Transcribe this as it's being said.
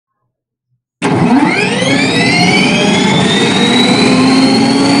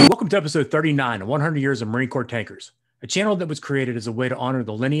to episode 39 of 100 Years of Marine Corps Tankers, a channel that was created as a way to honor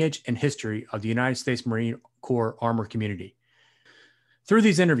the lineage and history of the United States Marine Corps armor community. Through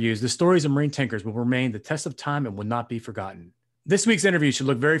these interviews, the stories of Marine tankers will remain the test of time and will not be forgotten. This week's interview should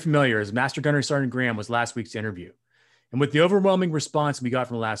look very familiar, as Master Gunnery Sergeant Graham was last week's interview. And with the overwhelming response we got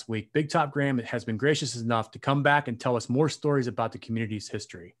from last week, Big Top Graham has been gracious enough to come back and tell us more stories about the community's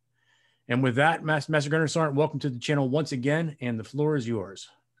history. And with that, Master Gunnery Sergeant, welcome to the channel once again, and the floor is yours.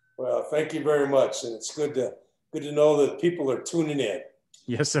 Well, thank you very much, and it's good to know that people are tuning in.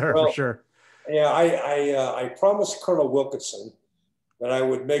 Yes, sir, for sure. Yeah, I promised Colonel Wilkinson that I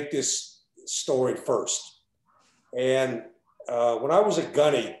would make this story first. And when I was at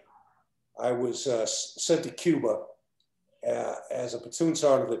Gunnery, I was sent to Cuba as a platoon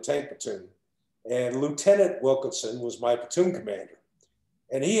sergeant of the tank platoon, and Lieutenant Wilkinson was my platoon commander,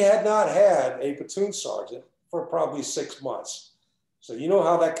 and he had not had a platoon sergeant for probably 6 months. So you know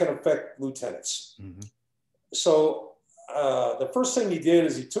how that can affect lieutenants. Mm-hmm. So the first thing he did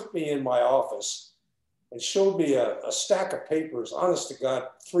is he took me in my office and showed me a stack of papers, honest to God,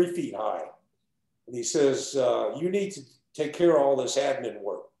 3 feet high. And he says, you need to take care of all this admin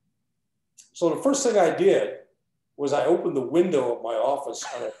work. So the first thing I did was I opened the window of my office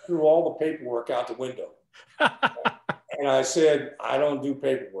and I threw all the paperwork out the window. And I said, I don't do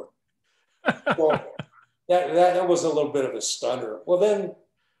paperwork. Well, that was a little bit of a stunner. Well, then,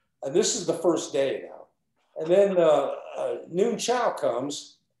 and this is the first day now. And then noon chow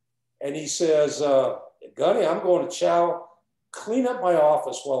comes and he says, Gunny, I'm going to chow. Clean up my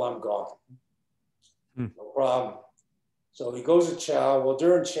office while I'm gone. No problem. So he goes to chow. Well,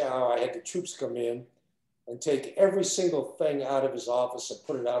 during chow, I had the troops come in and take every single thing out of his office and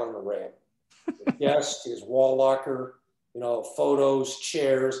put it out on the ramp. The desk, his wall locker, photos,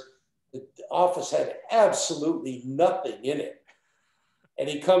 chairs. The office had absolutely nothing in it. And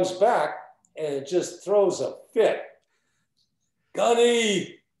he comes back and it just throws a fit.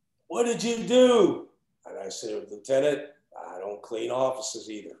 Gunny, what did you do? And I said, Lieutenant, I don't clean offices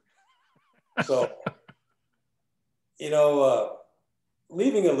either. So,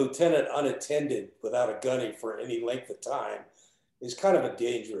 leaving a lieutenant unattended without a gunny for any length of time is kind of a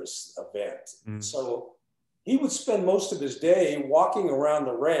dangerous event. Mm. So he would spend most of his day walking around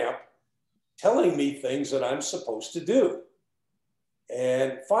the ramp telling me things that I'm supposed to do.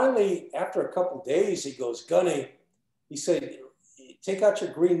 And finally, after a couple of days, he goes, Gunny, he said, take out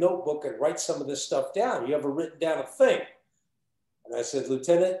your green notebook and write some of this stuff down. You ever written down a thing? And I said,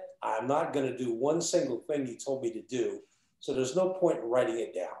 Lieutenant, I'm not going to do one single thing he told me to do. So there's no point in writing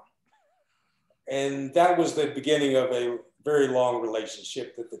it down. And that was the beginning of a very long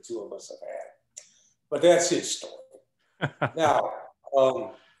relationship that the two of us have had. But that's his story. Now,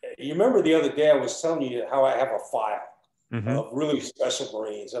 you remember the other day I was telling you how I have a file of really special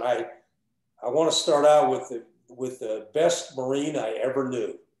Marines. And I want to start out with the best Marine I ever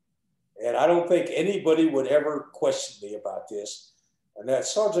knew. And I don't think anybody would ever question me about this. And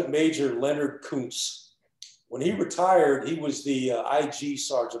that's Sergeant Major Leonard Kuntz. When he retired, he was the IG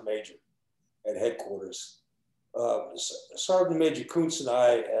Sergeant Major at headquarters. Sergeant Major Kuntz and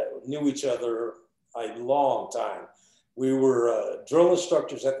I knew each other a long time. We were drill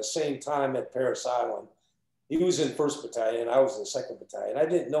instructors at the same time at Parris Island. He was in 1st Battalion, I was in 2nd Battalion. I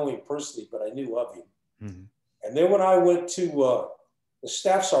didn't know him personally, but I knew of him. Mm-hmm. And then when I went to the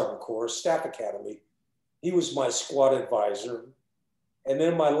Staff Sergeant Corps, Staff Academy, he was my squad advisor. And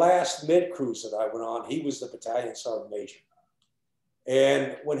then my last med cruise that I went on, he was the Battalion Sergeant Major.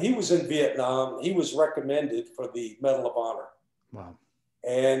 And when he was in Vietnam, he was recommended for the Medal of Honor. Wow.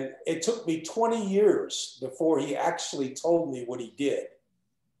 And it took me 20 years before he actually told me what he did.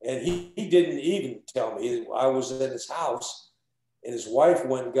 And he didn't even tell me. I was at his house and his wife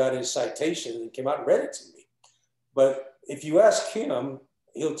went and got his citation and came out and read it to me. But if you ask him,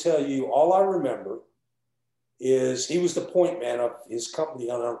 he'll tell you all I remember is he was the point man of his company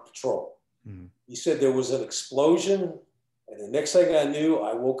on our patrol. Mm-hmm. He said there was an explosion and the next thing I knew,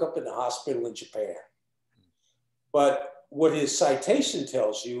 I woke up in the hospital in Japan. But what his citation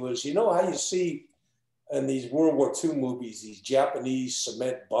tells you is, how you see in these World War II movies, these Japanese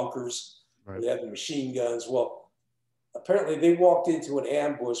cement bunkers, right, where they have the machine guns. Well, apparently they walked into an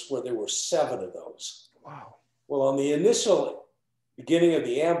ambush where there were 7 of those. Wow. Well, on the initial beginning of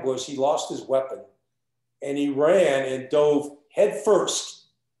the ambush, he lost his weapon and he ran and dove headfirst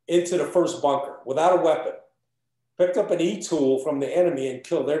into the first bunker without a weapon, picked up an E-tool from the enemy and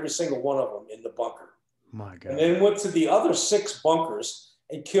killed every single one of them in the bunker. My God. And then went to the other 6 bunkers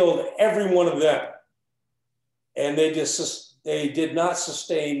and killed every one of them. And they did not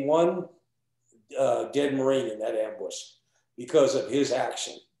sustain one dead Marine in that ambush because of his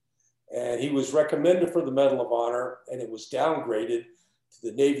action. And he was recommended for the Medal of Honor, and it was downgraded to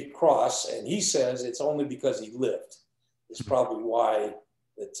the Navy Cross. And he says it's only because he lived. It's probably why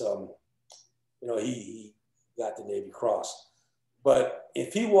that, he got the Navy Cross. But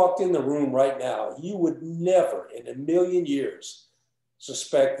if he walked in the room right now, you would never in a million years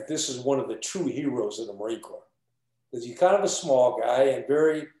suspect that this is one of the true heroes of the Marine Corps. Because he's kind of a small guy and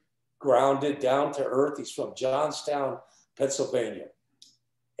very grounded, down to earth. He's from Johnstown, Pennsylvania.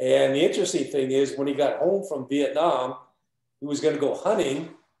 And the interesting thing is when he got home from Vietnam, he was going to go hunting,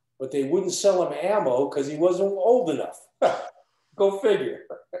 but they wouldn't sell him ammo because he wasn't old enough. Go figure.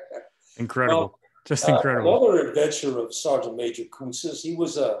 Incredible. Just incredible. Another adventure of Sergeant Major Kuntz's, he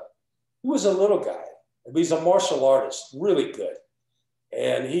was a little guy. He's a martial artist, really good.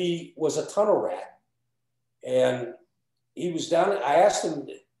 And he was a tunnel rat. And he was down, I asked him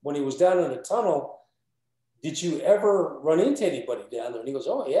when he was down in the tunnel, did you ever run into anybody down there? And he goes,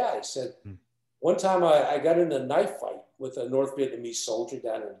 oh yeah. He said, one time I got in a knife fight with a North Vietnamese soldier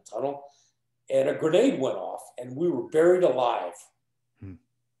down in the tunnel, and a grenade went off and we were buried alive.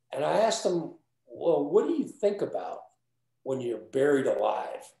 And I asked him, well, what do you think about when you're buried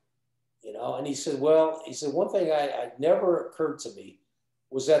alive? And he said, one thing I never occurred to me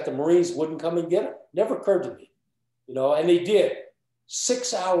was that the Marines wouldn't come and get him. Never occurred to me, and they did.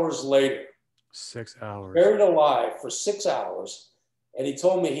 6 hours later. 6 hours. Buried alive for 6 hours. And he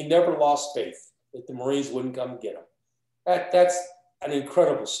told me he never lost faith that the Marines wouldn't come and get him. That's an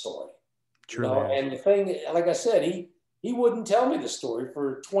incredible story. True. And the thing, like I said, he wouldn't tell me the story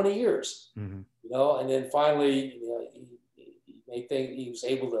for 20 years. And then finally, he was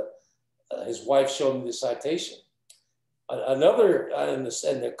able to, his wife showed me the citation. And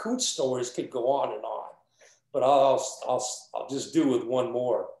the Kuntz stories could go on and on, but I'll just do with one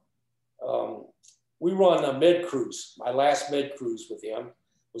more. We run a med cruise. My last med cruise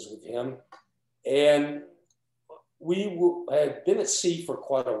was with him. And we had been at sea for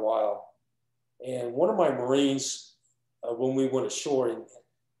quite a while. And one of my Marines, when we went ashore in,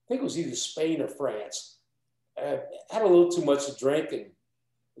 I think it was either Spain or France, had a little too much to drink and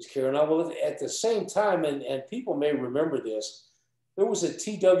was carrying on. Well, at the same time, and people may remember this, there was a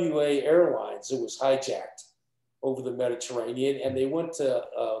TWA Airlines that was hijacked over the Mediterranean, and they went to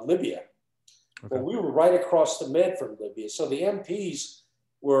Libya. Okay. Well, we were right across the Med from Libya. So the MPs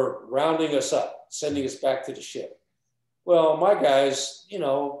were rounding us up, sending us back to the ship. Well, my guys,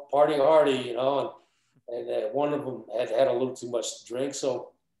 party hardy, and one of them had a little too much to drink.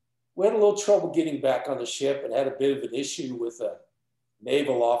 So we had a little trouble getting back on the ship and had a bit of an issue with a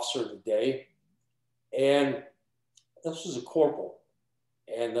naval officer of the day. And this was a corporal.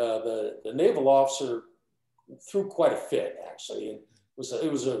 And the naval officer threw quite a fit, actually. And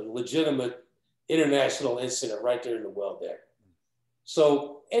it was a legitimate international incident right there in the well deck.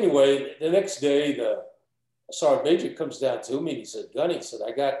 So anyway, the next day, the sergeant major comes down to me and he said, Gunny, he said,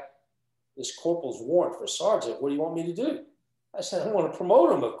 I got this corporal's warrant for sergeant. What do you want me to do? I said, I want to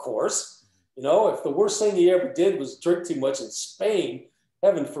promote him, of course. If the worst thing he ever did was drink too much in Spain,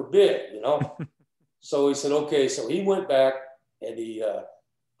 heaven forbid, So he said, okay. So he went back and he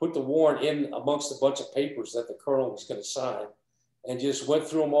put the warrant in amongst a bunch of papers that the colonel was going to sign and just went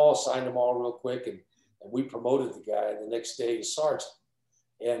through them all, signed them all real quick. And we promoted the guy the next day to sergeant.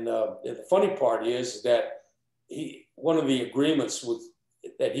 And the funny part is that one of the agreements was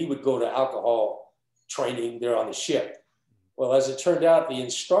that he would go to alcohol training there on the ship. Well, as it turned out, the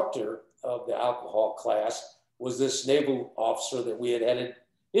instructor of the alcohol class was this naval officer that we had an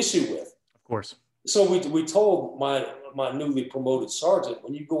issue with. Of course. So we told my newly promoted sergeant,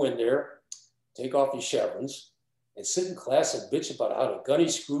 when you go in there, take off your chevrons and sit in class and bitch about how the gunny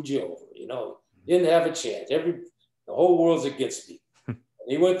screwed you over. Didn't have a chance. The whole world's against me. And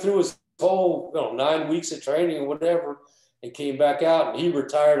he went through his whole 9 weeks of training or whatever and came back out and he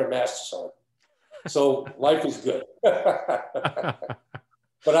retired a master sergeant. So life is good.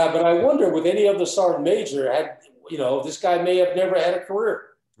 But I wonder with any other sergeant major, this guy may have never had a career.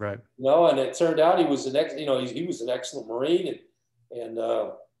 Right. And it turned out he was he was an excellent Marine and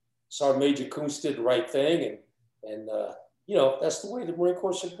Sergeant Major Kuntz did the right thing. And that's the way the Marine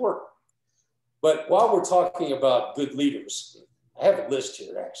Corps should work. But while we're talking about good leaders, I have a list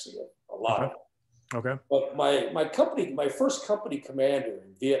here, actually, a lot of them. Okay. But my first company commander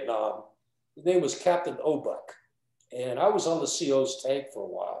in Vietnam, his name was Captain Obuck. And I was on the CO's tank for a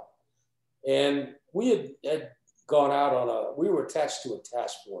while. And we had gone out we were attached to a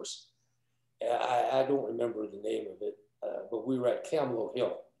task force. I don't remember the name of it, but we were at Camlo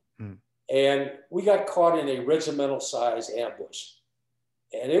Hill. And we got caught in a regimental size ambush.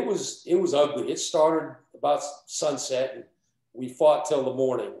 And it was ugly. It started about sunset and we fought till the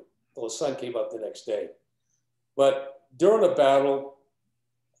morning. till the sun came up the next day. But during a battle,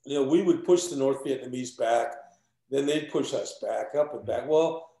 we would push the North Vietnamese back, then they'd push us back, up and back.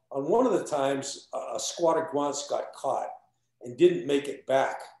 Well, on one of the times, a squad of grunts got caught and didn't make it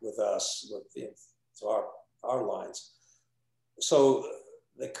back with us, to our lines. So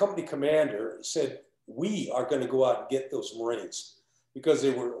the company commander said, we are going to go out and get those Marines, because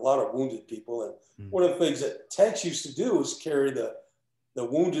there were a lot of wounded people. And one of the things that tanks used to do is carry the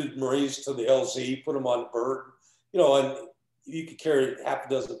wounded Marines to the LZ, put them on the bird, and you could carry half a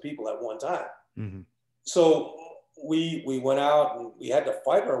dozen people at one time. Mm-hmm. So we went out and we had to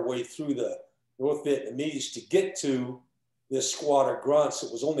fight our way through the North Vietnamese to get to this squad of grunts.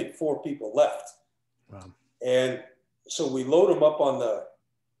 It was only 4 people left. Wow. And so we load them up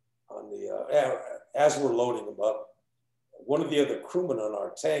as we're loading them up, one of the other crewmen on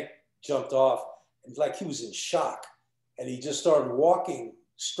our tank jumped off, and like he was in shock, and he just started walking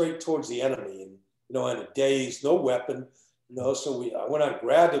straight towards the enemy, and in a daze, no weapon, so I went out and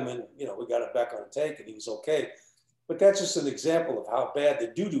grabbed him, and we got him back on the tank, and he was okay. But that's just an example of how bad the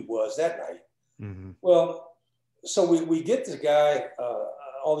doo-doo was that night. Mm-hmm. Well, so we get the guy,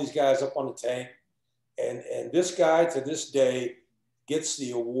 all these guys up on the tank, and this guy to this day gets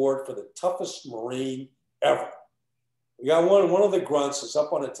the award for the toughest Marine ever. We got one of the grunts is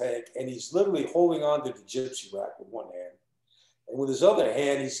up on a tank, and he's literally holding on to the gypsy rack with one hand. And with his other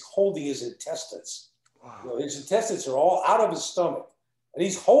hand, he's holding his intestines. Wow. His intestines are all out of his stomach, and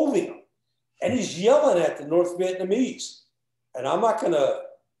he's holding them. And he's yelling at the North Vietnamese. And I'm not going to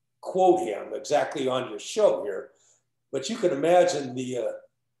quote him exactly on your show here, but you can imagine the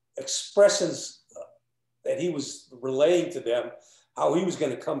expressions that he was relaying to them, how he was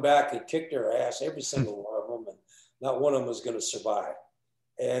going to come back and kick their ass, every single one of them, and not one of them was going to survive.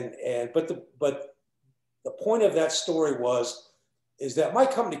 But the point of that story is that my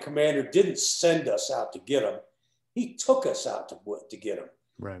company commander didn't send us out to get him. He took us out to get him.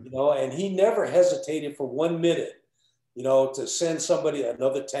 Right. And he never hesitated for 1 minute, to send somebody,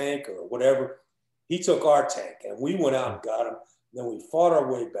 another tank or whatever. He took our tank, and we went out and got him. Then we fought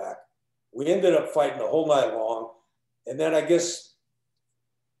our way back. We ended up fighting the whole night long. And then I guess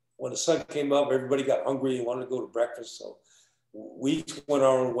when the sun came up, everybody got hungry and wanted to go to breakfast. So we went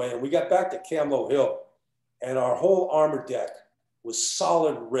our own way, and we got back to Camlo Hill, and our whole armor deck was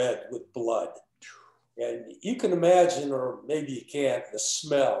solid red with blood. And you can imagine, or maybe you can't, the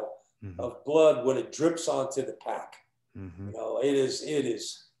smell of blood when it drips onto the pack. Mm-hmm.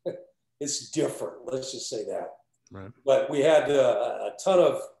 It's different. Let's just say that. Right. But we had a ton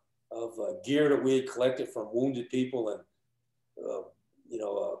of gear that we had collected from wounded people, and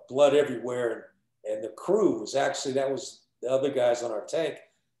blood everywhere. And the crew was actually, that was the other guys on our tank.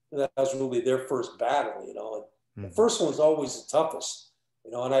 That was really their first battle, And the first one was always the toughest,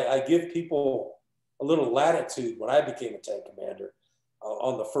 and I give people a little latitude when I became a tank commander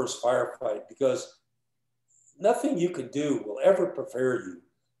on the first firefight, because nothing you can do will ever prepare you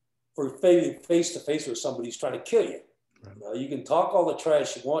for face to face with somebody who's trying to kill you. Right. You can talk all the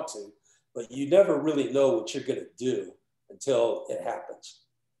trash you want to, but you never really know what you're going to do until it happens.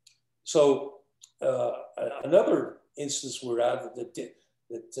 So another instance we're out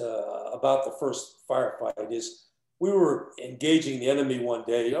about the first firefight is we were engaging the enemy one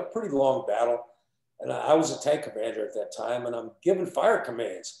day, a pretty long battle. And I was a tank commander at that time, and I'm giving fire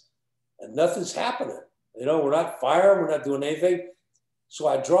commands, and nothing's happening. We're not firing, we're not doing anything. So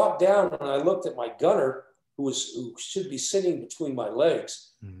I dropped down and I looked at my gunner, who should be sitting between my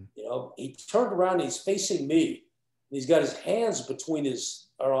legs. Mm-hmm. He turned around and he's facing me. And he's got his hands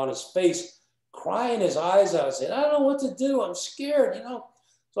on his face, crying his eyes out, saying, I don't know what to do. I'm scared,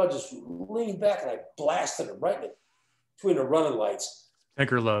 So I just leaned back and I blasted him right between the running lights.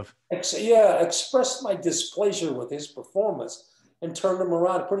 Tanker love. Expressed my displeasure with his performance and turned him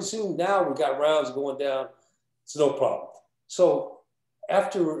around. Pretty soon now we got rounds going down. It's no problem. So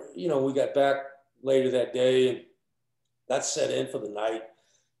after, we got back later that day and got set in for the night,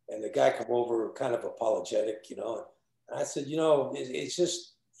 and the guy come over kind of apologetic, and I said, it's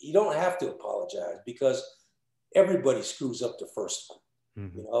just, you don't have to apologize, because everybody screws up the first one.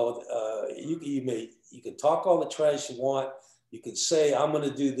 Mm-hmm. You can talk all the trash you want. You can say, I'm going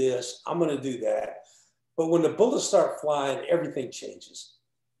to do this, I'm going to do that. But when the bullets start flying, everything changes.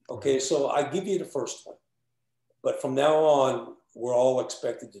 Okay, so I give you the first one. But from now on, we're all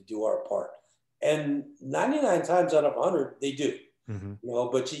expected to do our part. And 99 times out of 100, they do. Mm-hmm.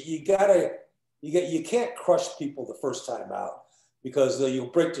 But you can't crush people the first time out, because you'll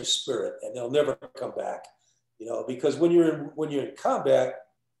break their spirit and they'll never come back. Because when you're in combat,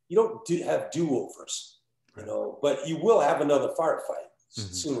 you don't have do-overs. But you will have another firefight.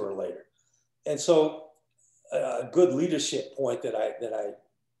 sooner or later. And so a good leadership point that I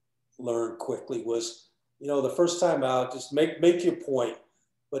learned quickly was, the first time out, just make your point,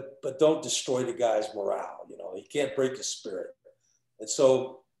 but don't destroy the guy's morale. You can't break his spirit. And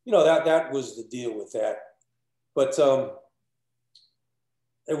so, that was the deal with that. But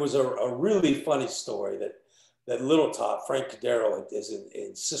it was a really funny story that Little Top, Frank Cadero, is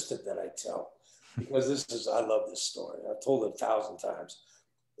insistent that I tell, because I love this story. I've told it 1,000 times.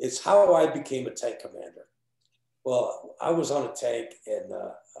 It's how I became a tank commander. Well, I was on a tank, and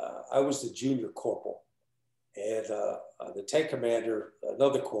I was the junior corporal. And the tank commander,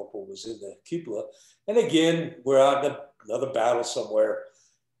 another corporal, was in the cupola. And again, we're out in another battle somewhere,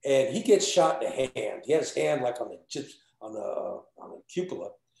 and he gets shot in the hand. He had his hand like on the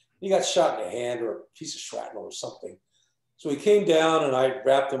cupola. He got shot in the hand, or a piece of shrapnel or something. So he came down, and I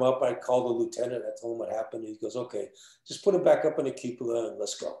wrapped him up. I called the lieutenant. I told him what happened. He goes, "Okay, just put him back up in the cupola and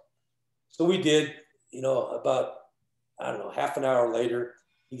let's go." So we did. About, I don't know, half an hour later,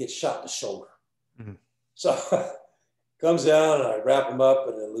 he gets shot in the shoulder. Mm-hmm. So comes down, and I wrap him up,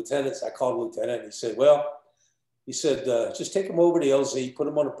 and I called the lieutenant, and he said, just take him over to LZ, put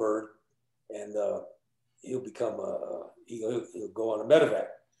him on a bird, and he'll go on a medevac.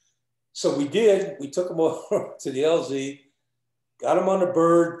 So we did. We took him over to the LZ, got him on the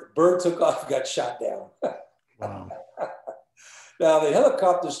bird took off, got shot down. Wow. Now, the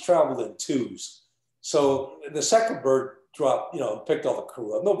helicopters traveled in twos. So the second bird dropped, picked all the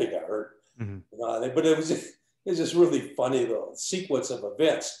crew up. Nobody got hurt. Mm-hmm. But it was just really funny, the sequence of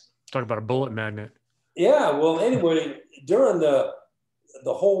events. Talk about a bullet magnet. Yeah. Well, anyway, during the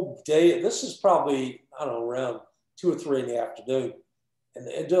whole day, this is probably, I don't know, around 2 or 3 in the afternoon.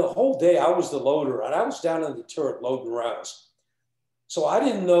 And the whole day I was the loader, and I was down in the turret loading rounds. So I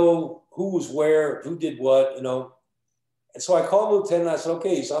didn't know who was where, who did what, And so I called the lieutenant. I said,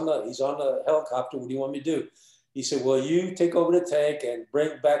 "Okay, he's on the helicopter. What do you want me to do?" He said, "Well, you take over the tank and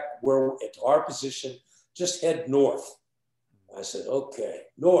bring back to our position. Just head north." I said, "Okay,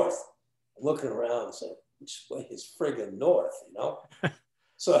 north." I'm looking around and said, "Which way is friggin' north?"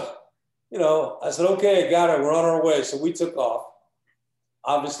 So, I said, "Okay, got it. We're on our way." So we took off,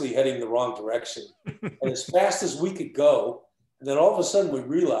 obviously heading the wrong direction, and as fast as we could go. And then all of a sudden, we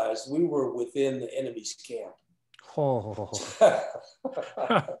realized we were within the enemy's camp. Oh.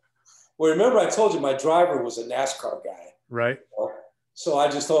 Well, remember I told you my driver was a NASCAR guy. Right. So I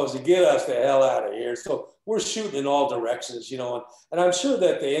just told him to get us the hell out of here. So we're shooting in all directions, and I'm sure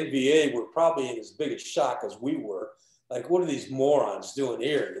that the NVA were probably in as big a shock as we were. Like, what are these morons doing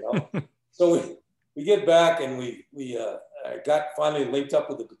here, So we get back, and we got finally linked up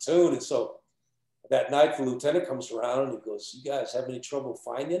with the platoon. And so that night, the lieutenant comes around, and he goes, "You guys have any trouble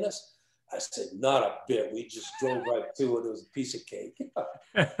finding us?" I said, "Not a bit. We just drove right to it. It was a piece of cake."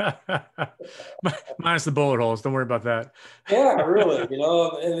 Minus the bullet holes. Don't worry about that. Yeah, really. And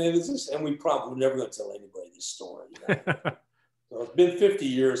it was just, and we're never going to tell anybody this story. So it's been 50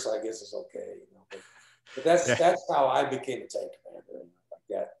 years, so I guess it's okay. But that's how I became a tank commander, like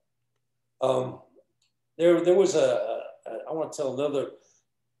that. There was I want to tell another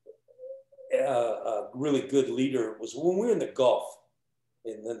really good leader. Was when we were in the Gulf.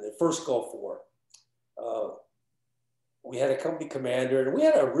 And then the first Gulf War, we had a company commander, and we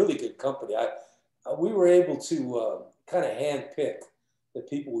had a really good company. We were able to kind of handpick the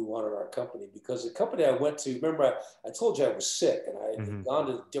people we wanted in our company, because the company I went to, remember I told you I was sick, and I had gone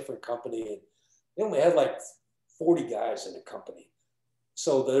to a different company, and they only had like 40 guys in the company.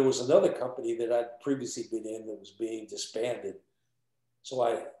 So there was another company that I'd previously been in that was being disbanded. So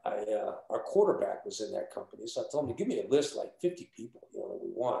our quarterback was in that company. So I told him to give me a list, like 50 people, that we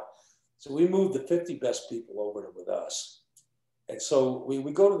want. So we moved the 50 best people over with us. And so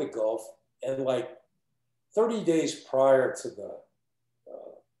we go to the Gulf, and like 30 days prior to the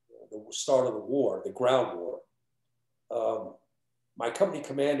start of the war, the ground war, my company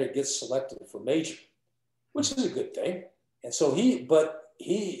commander gets selected for major, which is a good thing. And so he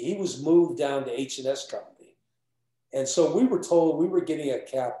was moved down to H&S company. And so we were told we were getting a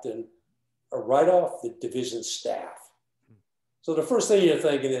captain right off the division staff. So the first thing you're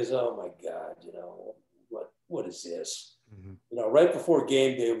thinking is, "Oh my God, what is this?" Mm-hmm. Right before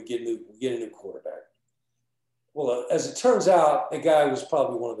game day, we get a new quarterback. Well, as it turns out, the guy was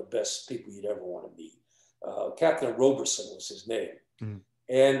probably one of the best people you'd ever want to meet. Captain Roberson was his name. Mm-hmm.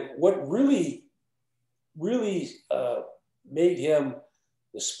 And what really made him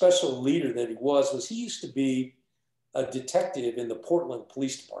the special leader that he was he used to be a detective in the Portland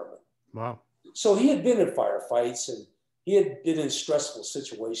Police Department. Wow. So he had been in firefights, and he had been in stressful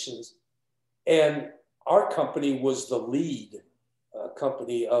situations. And our company was the lead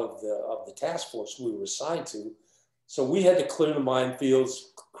company of the task force we were assigned to. So we had to clear the minefields,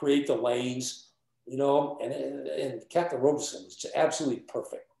 create the lanes, you know, and Captain Robeson was just absolutely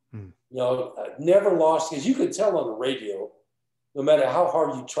perfect. You know, never lost, because you could tell on the radio, no matter how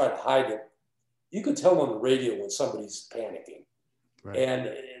hard you try to hide it, you could tell on the radio when somebody's panicking. Right.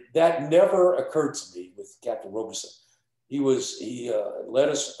 And that never occurred to me with Captain Robeson. He led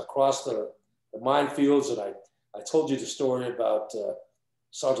us across the minefields, and I told you the story about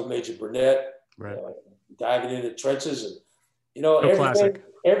Sergeant Major Burnett, right, diving into trenches, and you know,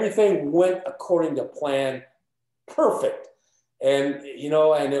 everything went according to plan, perfect. And you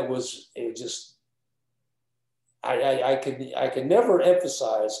know, and it just I can never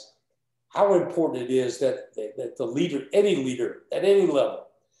emphasize how important it is that the leader, any leader at any level,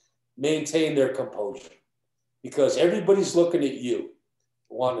 maintain their composure, because everybody's looking at you,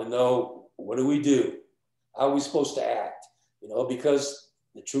 want to know, what do we do? How are we supposed to act? You know, because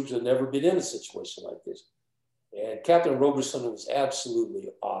the troops have never been in a situation like this. And Captain Roberson was absolutely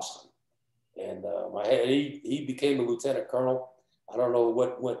awesome. And he became a lieutenant colonel. I don't know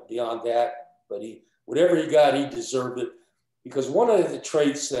what went beyond that, but whatever he got, he deserved it. Because one of the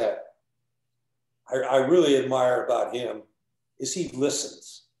traits that I really admire about him is he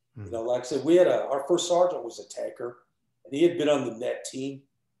listens. You know, like I said, we had our first sergeant was a tanker, and he had been on the net team,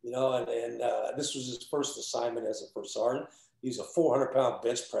 you know, and this was his first assignment as a first sergeant. He's a 400-pound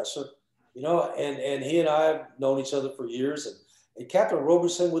bench presser, you know, and he and I have known each other for years, and Captain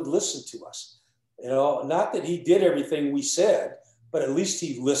Roberson would listen to us, you know, not that he did everything we said, but at least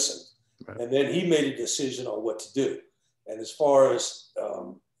he listened. Right. And then he made a decision on what to do. And as far as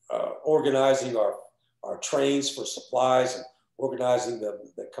organizing our trains for supplies and organizing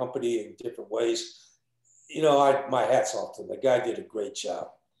the company in different ways, you know, my hat's off to him. The guy did a great job,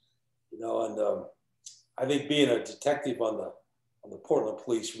 you know, and I think being a detective on the Portland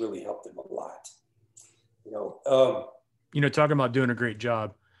Police really helped him a lot, you know. Talking about doing a great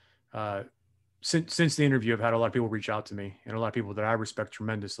job, since the interview, I've had a lot of people reach out to me, and a lot of people that I respect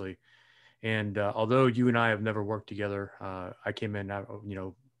tremendously. And although you and I have never worked together, I came in, you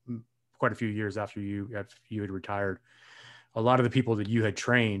know, quite a few years after you had retired. A lot of the people that you had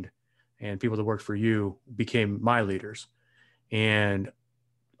trained and people that worked for you became my leaders. And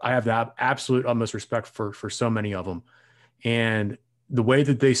I have the absolute utmost respect for so many of them. And the way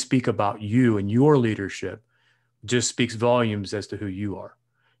that they speak about you and your leadership just speaks volumes as to who you are.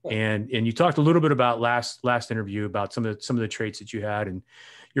 And you talked a little bit about last interview about some of the traits that you had, and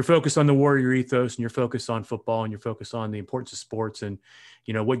you're focused on the warrior ethos, and you're focused on football, and you're focused on the importance of sports, and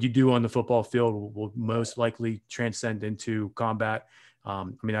you know what you do on the football field will most likely transcend into combat. I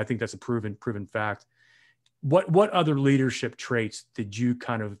mean, I think that's a proven fact. What other leadership traits did you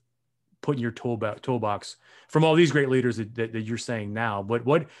kind of put in your toolbox from all these great leaders that you're saying now? What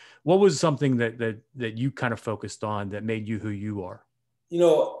was something that you kind of focused on that made you who you are? You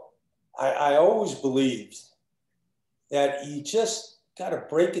know, I always believed that you just got to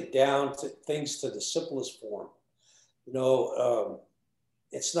break it down to things to the simplest form. You know,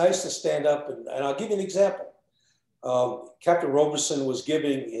 it's nice to stand up, and I'll give you an example. Captain Roberson was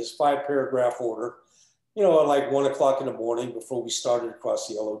giving his 5-paragraph order, you know, at like 1 o'clock in the morning before we started across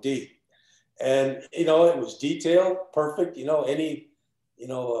the LOD. And, you know, it was detailed, perfect. You know, any, you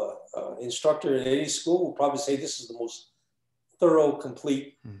know, instructor in any school will probably say this is the most thorough,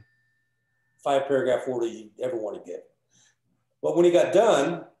 complete 5-paragraph order you ever want to give. But when he got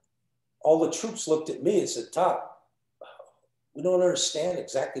done, all the troops looked at me and said, "Top, we don't understand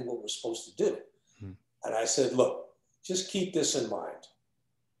exactly what we're supposed to do." And I said, "Look, just keep this in mind.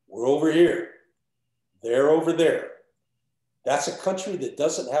 We're over here. They're over there. That's a country that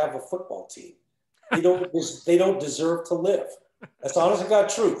doesn't have a football team. They don't deserve to live. That's honest to God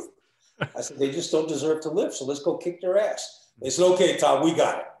truth." I said, "They just don't deserve to live. So let's go kick their ass." They said, "Okay, Tom, we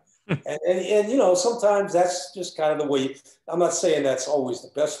got it." and you know, sometimes that's just kind of the way. I'm not saying that's always the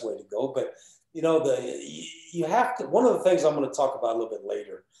best way to go, but you know, you have to. One of the things I'm going to talk about a little bit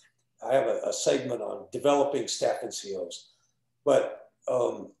later, I have a segment on developing staff NCOs, but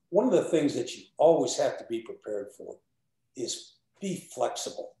one of the things that you always have to be prepared for is be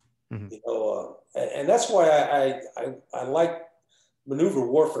flexible. You know, and that's why I like maneuver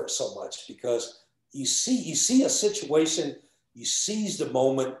warfare so much, because you see a situation, you seize the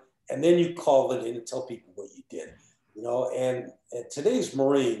moment, and then you call it in and tell people what you did. You know, and today's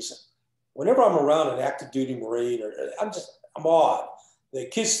Marines, whenever I'm around an active duty Marine, I'm awed. The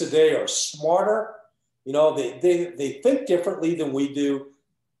kids today are smarter. You know, they think differently than we do,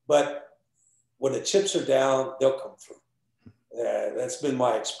 but when the chips are down, they'll come through. That's been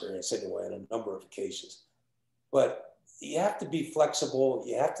my experience anyway on a number of occasions. But you have to be flexible.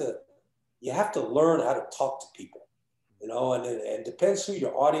 You have to learn how to talk to people, you know, and depends who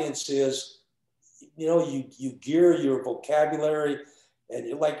your audience is. You know, you gear your vocabulary and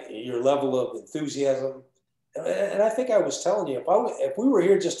you like your level of enthusiasm. And I think I was telling you, if we were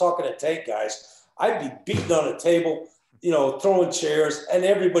here just talking to tank guys, I'd be beating on a table, you know, throwing chairs, and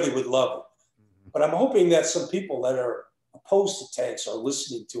everybody would love it. But I'm hoping that some people that are opposed to tanks are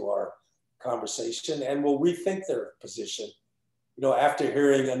listening to our conversation and will rethink their position, you know, after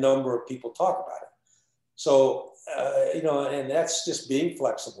hearing a number of people talk about it. So, you know, and that's just being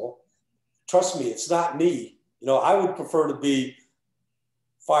flexible. Trust me, it's not me. You know, I would prefer to be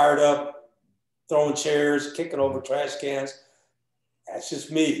fired up, throwing chairs, kicking over trash cans. That's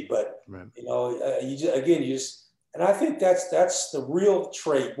just me. But, right. You know, and I think that's the real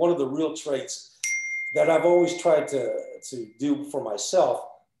trait, one of the real traits that I've always tried to do for myself.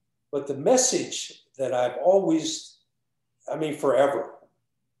 But the message that I've always, I mean, forever,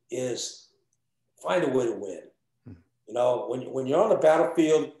 is find a way to win. You know, when you're on the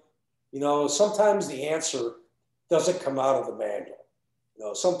battlefield, you know, sometimes the answer doesn't come out of the manual. You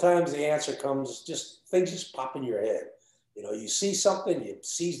know, sometimes the answer comes, things just pop in your head. You know, you see something, you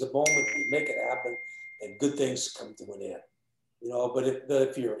seize the moment, you make it happen, and good things come to an end. You know, but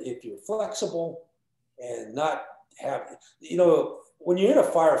if you're flexible and not have, you know, when you're in a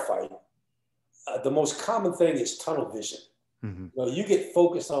firefight, the most common thing is tunnel vision. Mm-hmm. You know, you get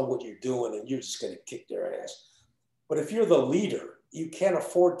focused on what you're doing and you're just going to kick their ass. But if you're the leader, you can't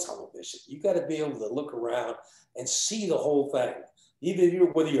afford tunnel vision. You got to be able to look around and see the whole thing.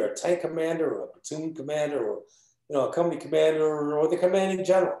 Whether you're a tank commander or a platoon commander or, you know, a company commander or the commanding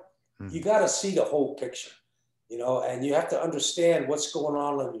general, mm-hmm. You got to see the whole picture, you know, and you have to understand what's going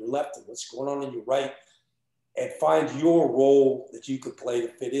on your left and what's going on your right and find your role that you could play to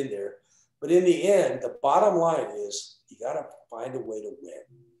fit in there. But in the end, the bottom line is you got to find a way to win.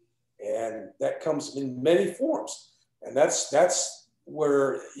 And that comes in many forms. And that's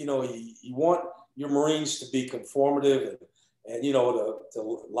where, you know, you want your Marines to be conformative and you know,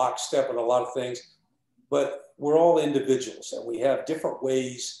 to lockstep in a lot of things. But we're all individuals and we have different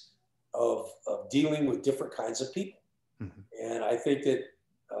ways of dealing with different kinds of people. Mm-hmm. And I think that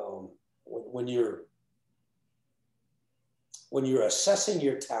when you're assessing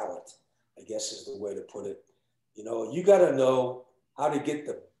your talent, I guess is the way to put it, you know, you got to know how to get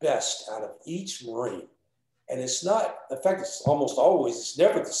the best out of each Marine. And it's not, in fact, it's almost always, it's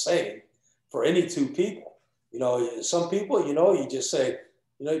never the same for any two people. You know, some people, you know, you just say,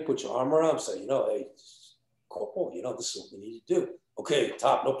 you know, you put your arm around them, say, you know, hey, Corporal, you know, this is what we need to do. Okay,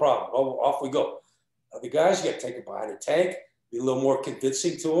 top, no problem. Off we go. Other guys, you got to take them behind a tank, be a little more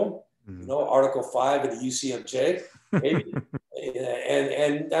convincing to them. Mm-hmm. You know, Article 5 of the UCMJ, maybe.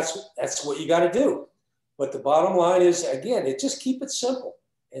 and that's what you got to do. But the bottom line is, again, just keep it simple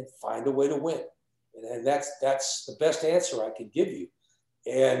and find a way to win. And that's the best answer I can give you.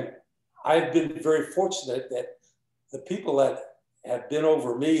 And I've been very fortunate that the people that have been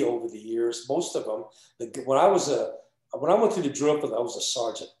over me over the years, most of them, when I went through the drill, I was a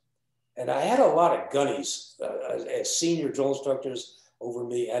sergeant. And I had a lot of gunnies as senior drill instructors over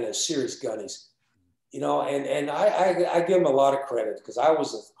me and as serious gunnies. You know, and I give them a lot of credit because I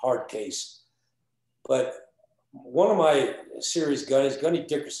was a hard case. But one of my serious gunnies, Gunny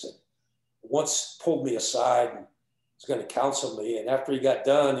Dickerson, once pulled me aside and was going to counsel me. And after he got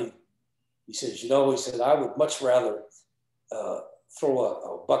done, he says, you know, he said, I would much rather throw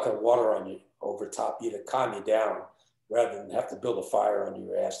a bucket of water on you over top you to calm you down rather than have to build a fire under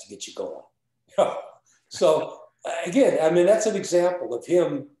your ass to get you going. So again, I mean, that's an example of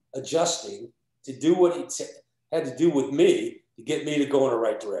him adjusting to do what he had to do with me to get me to go in the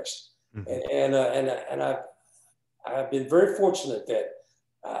right direction. Mm-hmm. And I've been very fortunate that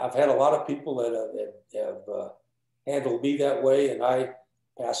I've had a lot of people that have handled me that way, and I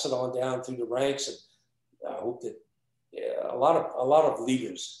pass it on down through the ranks. And I hope that a lot of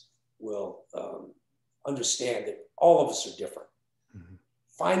leaders will understand that all of us are different. Mm-hmm.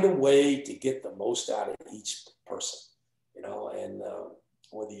 Find a way to get the most out of each person, you know, and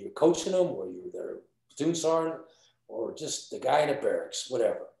whether you're coaching them or you're their platoon sergeant or just the guy in the barracks,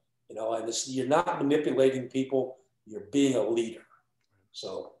 whatever, you know, and you're not manipulating people, you're being a leader.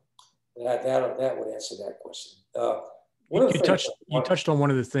 So that would answer that question. You touched on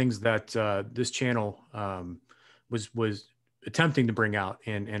one of the things that this channel was attempting to bring out,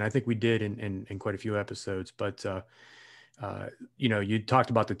 and I think we did in quite a few episodes. But you know, you talked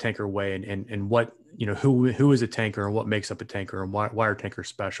about the tanker way and what, you know, who is a tanker and what makes up a tanker and why are tankers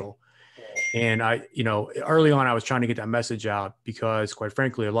special. And I, you know, early on I was trying to get that message out because, quite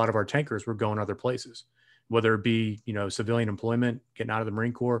frankly, a lot of our tankers were going other places. whether it be, civilian employment, getting out of the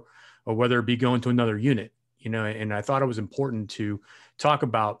Marine Corps, or whether it be going to another unit, and I thought it was important to talk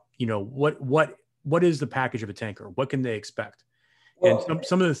about, what is the package of a tanker? What can they expect? And Well,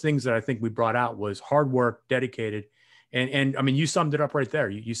 some of the things that I think we brought out was hard work, dedicated. And I mean, you summed it up right there.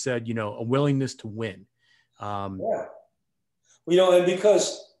 You said, a willingness to win. yeah. And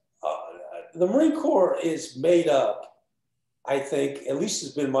because the Marine Corps is made up, I think, at least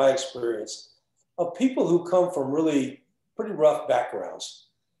has been my experience, of people who come from really pretty rough backgrounds.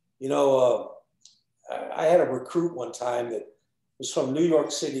 I had a recruit one time that was from New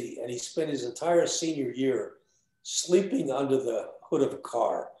York City, and he spent his entire senior year sleeping under the hood of a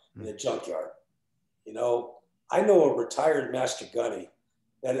car in a junkyard. I know a retired master gunny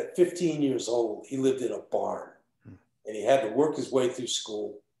that at 15 years old, he lived in a barn, and he had to work his way through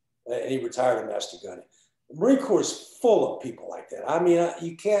school, and he retired a master gunny. The Marine Corps is full of people like that. I mean,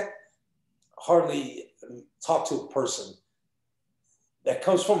 you can't hardly talk to a person that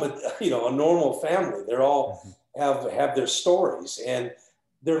comes from a normal family. They're all have their stories, and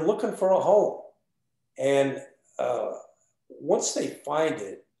they're looking for a home. And once they find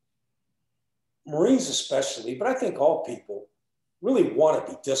it, Marines especially, but I think all people really want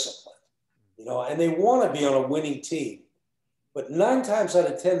to be disciplined, and they want to be on a winning team. But 9 times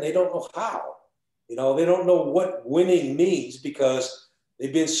out of 10, they don't know how. They don't know what winning means because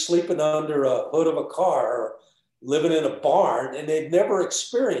they've been sleeping under a hood of a car or living in a barn, and they've never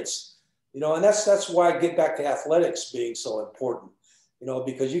experienced, and that's why I get back to athletics being so important,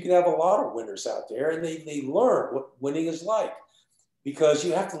 because you can have a lot of winners out there, and they learn what winning is like, because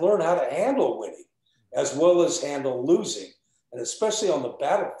you have to learn how to handle winning as well as handle losing. And especially on the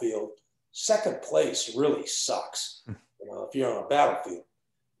battlefield, second place really sucks, if you're on a battlefield,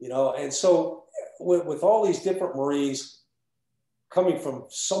 and so with all these different Marines coming from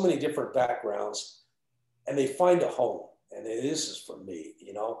so many different backgrounds, and they find a home, and this is for me,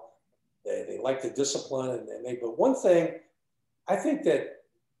 they like the discipline, but one thing I think that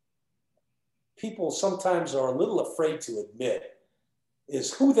people sometimes are a little afraid to admit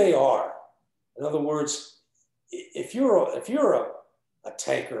is who they are. In other words, if you're a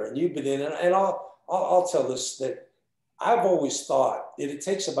tanker and you've been in, and I'll tell this, that I've always thought that it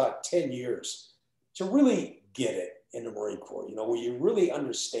takes about 10 years to really get it in the Marine Corps, where you really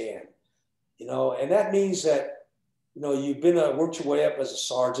understand, and that means that, you've worked your way up as a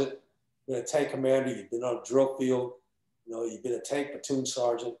sergeant, been a tank commander, you've been on a drill field, you've been a tank platoon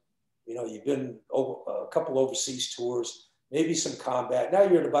sergeant, you've been over a couple overseas tours, maybe some combat. Now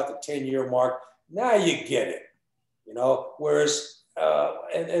you're at about the 10-year mark. Now you get it, whereas,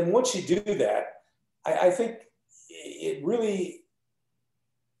 and once you do that, I think it really,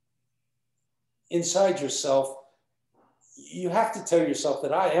 inside yourself, you have to tell yourself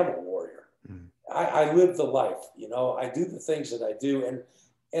that I am a warrior. I live the life, I do the things that I do,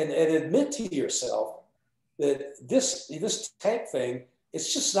 and admit to yourself that this tank thing,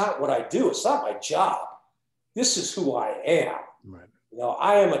 it's just not what I do. It's not my job. This is who I am. Right.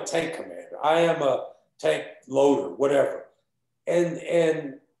 I am a tank commander. I am a tank loader, whatever,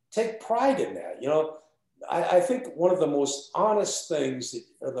 and take pride in that. I think one of the most honest things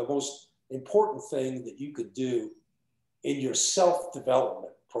or the most important thing that you could do in your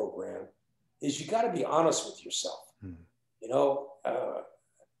self-development program is you got to be honest with yourself.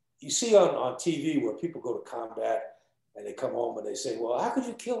 You see on TV where people go to combat and they come home and they say, well, how could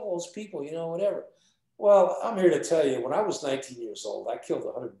you kill all those people, whatever. Well, I'm here to tell you, when I was 19 years old, I killed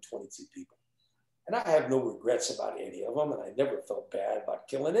 122 people. And I have no regrets about any of them, and I never felt bad about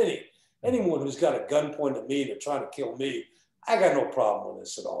killing anyone who's got a gun pointed at me and they're trying to kill me. I got no problem with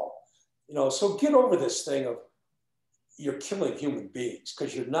this at all. So get over this thing of you're killing human beings,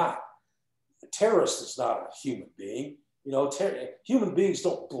 because you're not. A terrorist is not a human being. Human beings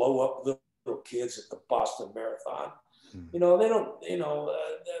don't blow up little kids at the Boston Marathon. They don't,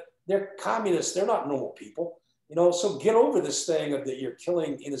 they're communists. They're not normal people, so get over this thing of that you're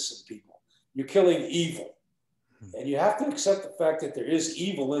killing innocent people. You're killing evil. And you have to accept the fact that there is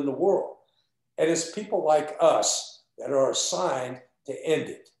evil in the world. And it's people like us that are assigned to end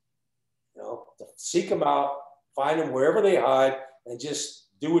it, to seek them out, find them wherever they hide, and just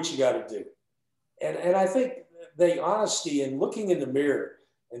do what you got to do. And I think the honesty and looking in the mirror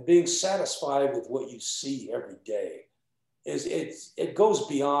and being satisfied with what you see every day it goes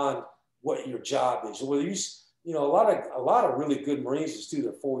beyond what your job is. Whether a lot of really good Marines just do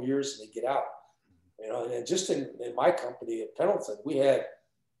their 4 years and they get out. And just in my company at Pendleton, we had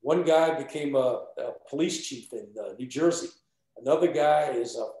one guy became a police chief in New Jersey. Another guy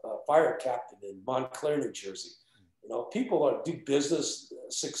is a fire captain in Montclair, New Jersey. People do business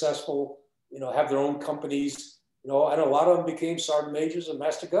successful, have their own companies, and a lot of them became sergeant majors and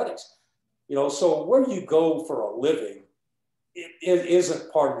master gunnies. So where you go for a living, it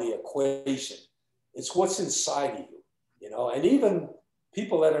isn't part of the equation. It's what's inside of you, and even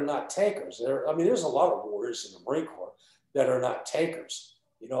people that are not tankers. There's a lot of warriors in the Marine Corps that are not tankers,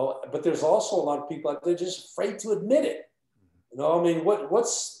 but there's also a lot of people that they're just afraid to admit it.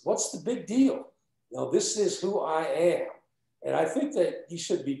 What's the big deal? This is who I am. And I think that you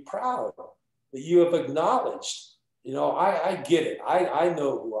should be proud that you have acknowledged, I get it. I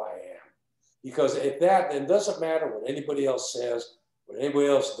know who I am. Because if that, then it doesn't matter what anybody else says, what anybody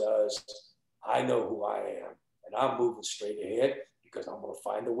else does, I know who I am. And I'm moving straight ahead because I'm going to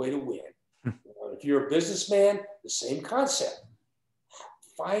find a way to win. If you're a businessman, the same concept.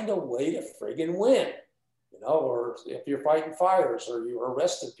 Find a way to friggin' win. Or if you're fighting fires or you're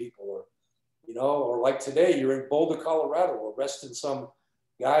arresting people, or like today, you're in Boulder, Colorado, arresting some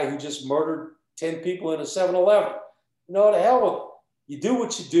guy who just murdered 10 people in a 7-Eleven. To hell with them. You do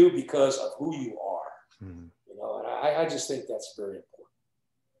what you do because of who you are. And I just think that's very important.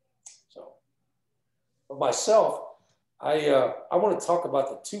 So for myself, I want to talk about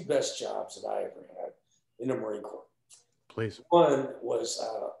the two best jobs that I ever had in the Marine Corps. Please. One was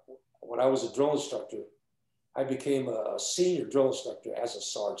when I was a drill instructor, I became a senior drill instructor as a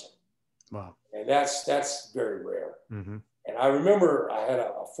sergeant. Wow. And that's very rare. Mm-hmm. And I remember I had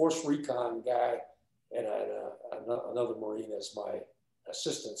a force recon guy and another Marine as my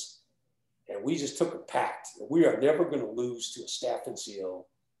assistants. And we just took a pact that we are never going to lose to a staff NCO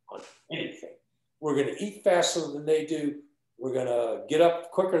on anything. We're going to eat faster than they do. We're going to get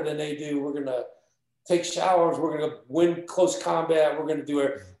up quicker than they do. We're going to take showers. We're going to win close combat. We're going to do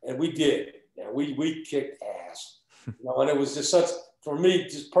it. And we did. And we kicked ass. And it was just for me,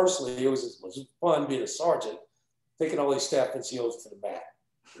 just personally, it was fun being a sergeant, taking all these staff NCOs to the mat.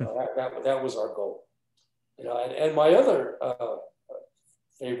 That was our goal. And my other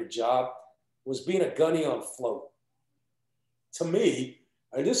favorite job was being a gunny on float. To me,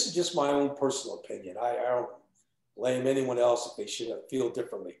 and this is just my own personal opinion. I don't blame anyone else if they should feel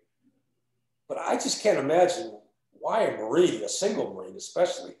differently. But I just can't imagine why a Marine, a single Marine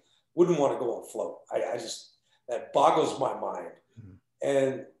especially, wouldn't want to go on float. That boggles my mind.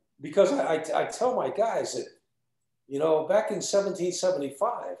 And because I tell my guys that, back in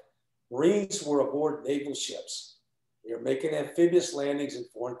 1775, Marines were aboard naval ships. They were making amphibious landings in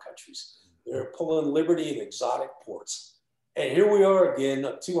foreign countries. They were pulling liberty in exotic ports. And here we are again,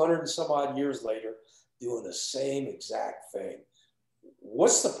 200 and some odd years later, doing the same exact thing.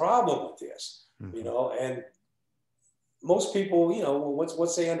 What's the problem with this? And most people,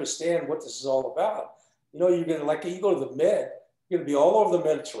 once they understand what this is all about, you're going to, you go to the Med, you're going to be all over the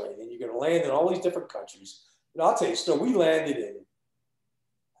Mediterranean. You're going to land in all these different countries. I'll tell you a story. We landed in,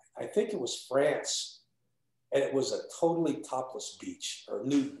 I think it was France, and it was a totally topless beach or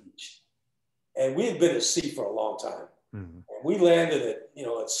nude beach. And we had been at sea for a long time. And we landed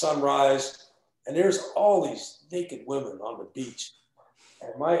at sunrise, and there's all these naked women on the beach.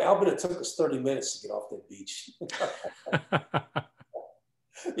 And it took us 30 minutes to get off that beach. And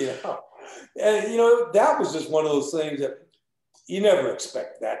that was just one of those things that you never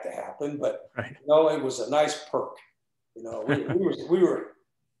expect that to happen, but right. It was a nice perk. We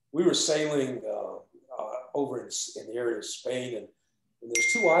were sailing over in the area of Spain, and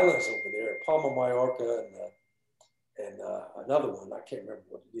there's two islands over there, Palma Mallorca and another one. I can't remember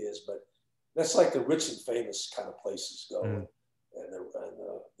what it is, but that's like the rich and famous kind of places go, and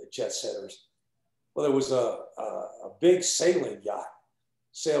the jet setters. Well, there was a big sailing yacht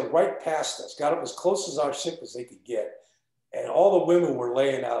sailed right past us, got up as close as our ship as they could get, and all the women were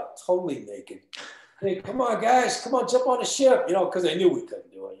laying out totally naked. Hey, come on, guys, come on, jump on the ship, because they knew we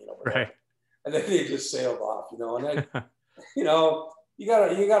couldn't do it, Right. And then they just sailed off, and then, you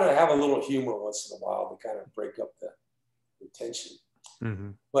gotta have a little humor once in a while to kind of break up the tension.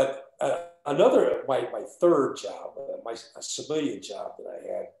 But my third job, a civilian job that I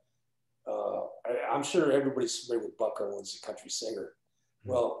had, I'm sure everybody's familiar with Buck Owens, the country singer.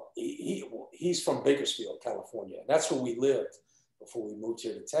 Well, he's from Bakersfield, California. And that's where we lived before we moved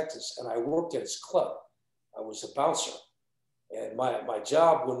here to Texas. And I worked at his club. I was a bouncer. And my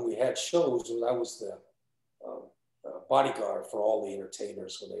job when we had shows was I was the bodyguard for all the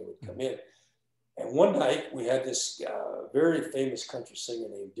entertainers when they would come in. And one night we had this very famous country singer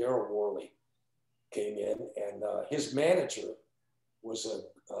named Daryl Worley came in, and his manager was a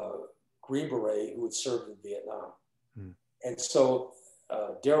Green Beret who had served in Vietnam. And so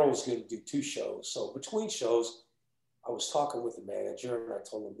Daryl was going to do two shows. So between shows, I was talking with the manager, and I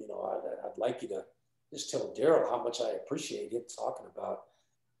told him, I'd like you to just tell Daryl how much I appreciate him talking about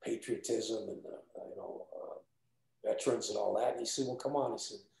patriotism and veterans and all that. And he said, "Well, come on." He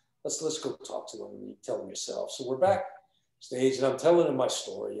said, "Let's go talk to them and you tell them yourself." So we're backstage, and I'm telling him my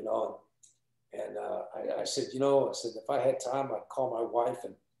story, And I said, if I had time, I'd call my wife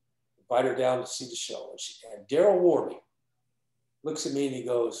and invite her down to see the show. And Daryl Worley looks at me and he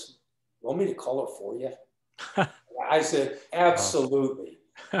goes, "You want me to call her for you?" I said, "Absolutely."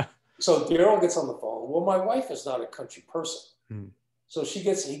 So Daryl gets on the phone. Well, my wife is not a country person. So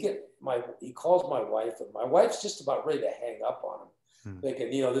he calls my wife, and my wife's just about ready to hang up on him, thinking,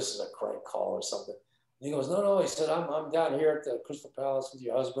 this is a crank call or something. And he goes, No. He said, I'm down here at the Crystal Palace with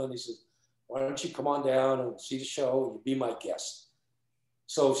your husband. He says, "Why don't you come on down and see the show and you be my guest?"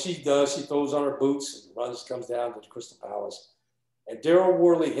 So she does. She throws on her boots and comes down to the Crystal Palace. And Daryl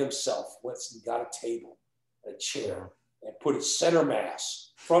Worley himself went and got a table and a chair and put it center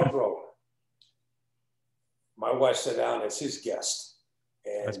mass, front row. My wife sat down as his guest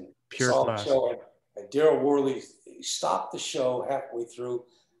and saw the show. And Daryl Worley stopped the show halfway through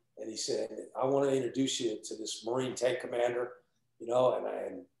and he said, "I want to introduce you to this Marine tank commander,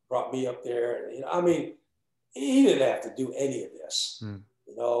 and brought me up there." And, he didn't have to do any of this,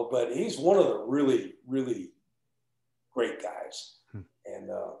 but he's one of the really, really great guys. And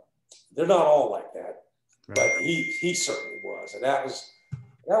they're not all like that, but he certainly was. And that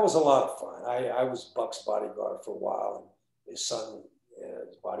was a lot of fun. I was Buck's bodyguard for a while, and his son,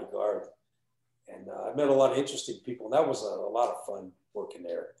 his bodyguard. And I met a lot of interesting people, and that was a lot of fun working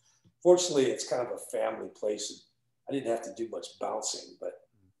there. Fortunately, it's kind of a family place. And I didn't have to do much bouncing, but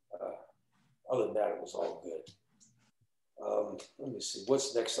other than that, it was all good. Let me see.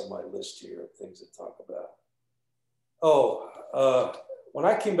 What's next on my list here of things to talk about? When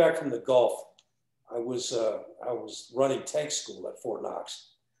I came back from the Gulf, I was running tank school at Fort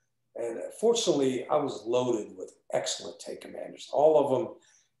Knox. And fortunately, I was loaded with excellent tank commanders. All of them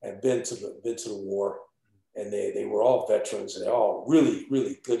had been to the war, and they were all veterans, and they're all really,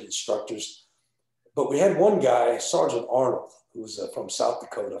 really good instructors. But we had one guy, Sergeant Arnold, who was from South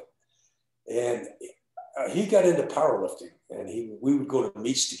Dakota, and he got into powerlifting, and we would go to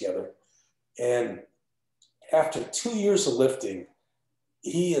meets together. And after 2 years of lifting,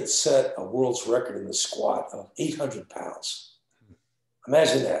 he had set a world's record in the squat of 800 pounds.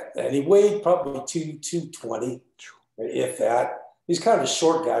 Imagine that. And he weighed probably 220, if that. He's kind of a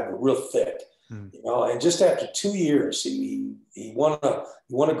short guy, but real thick. And just after 2 years, he won a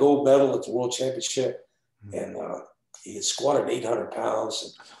gold medal at the World Championship, and he had squatted 800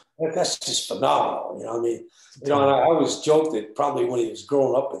 pounds. And that's just phenomenal. And I always joked that probably when he was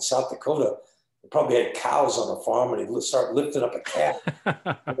growing up in South Dakota, he probably had cows on the farm, and he'd start lifting up a calf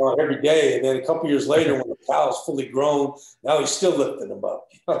every day. And then a couple years later, when the cow's fully grown, now he's still lifting them up.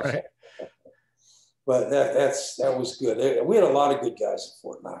 Right. But that was good. We had a lot of good guys at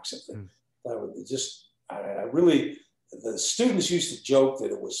Fort Knox. The students used to joke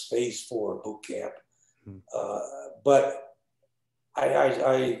that it was phase 4 boot camp. But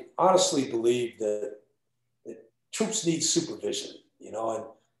I honestly believe that troops need supervision,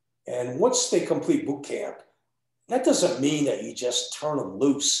 and once they complete boot camp, that doesn't mean that you just turn them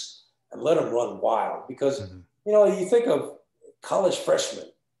loose and let them run wild, because, you think of college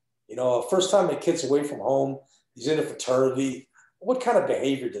freshmen, first time the kid's away from home, he's in a fraternity. What kind of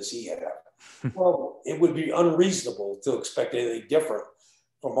behavior does he have? Well, it would be unreasonable to expect anything different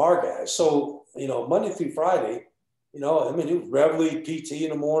from our guys. So, Monday through Friday, it was Reveille, PT in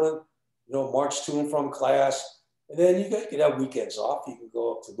the morning, march to and from class. And then you could have weekends off. You can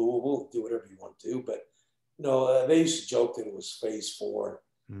go up to Louisville and do whatever you want to do. But, they used to joke that it was phase 4.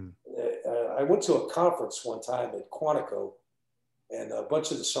 I went to a conference one time at Quantico, and a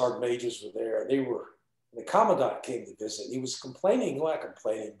bunch of the sergeant majors were there. The commandant came to visit. He was complaining, not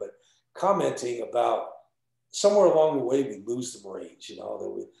complaining, but commenting about somewhere along the way we lose the Marines,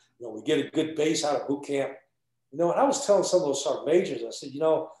 that we get a good base out of boot camp. And I was telling some of those sergeant majors, I said,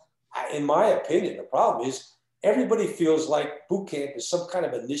 in my opinion, the problem is everybody feels like boot camp is some kind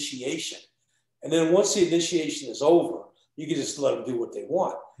of initiation. And then once the initiation is over, you can just let them do what they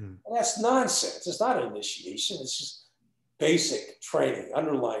want. And that's nonsense. It's not an initiation. It's just basic training,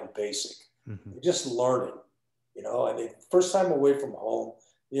 underlying basic. They're just learning, and the first time away from home,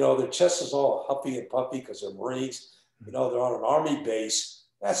 their chest is all huffy and puffy because they're Marines. They're on an Army base.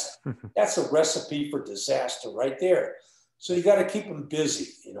 That's a recipe for disaster right there. So you got to keep them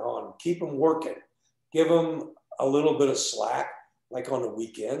busy, and keep them working. Give them a little bit of slack, like on the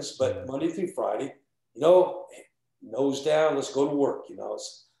weekends, but Monday through Friday, nose down, let's go to work,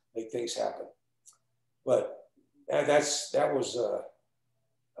 let's make things happen. But that was a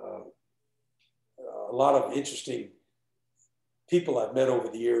lot of interesting people I've met over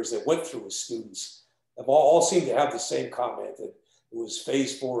the years that went through as students have all seemed to have the same comment, that it was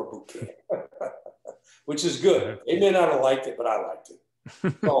phase 4 of boot camp, which is good. They may not have liked it, but I liked it.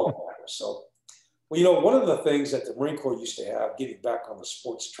 It's all that matters. So, well, one of the things that the Marine Corps used to have, getting back on the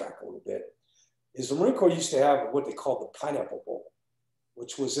sports track a little bit, is the Marine Corps used to have what they called the Pineapple Bowl,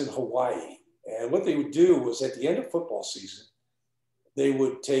 which was in Hawaii. And what they would do was at the end of football season, they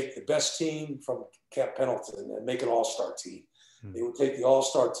would take the best team from Camp Pendleton and make an all-star team. They would take the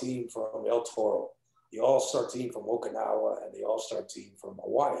all-star team from El Toro, the all-star team from Okinawa, and the all-star team from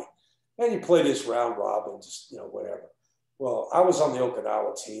Hawaii. And you play this round robin, just, whatever. Well, I was on the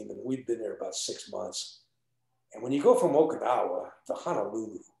Okinawa team, and we'd been there about 6 months. And when you go from Okinawa to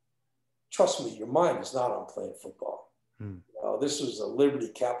Honolulu, trust me, your mind is not on playing football. This was the liberty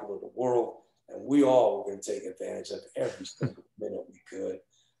capital of the world, and we all were going to take advantage of every single minute we could.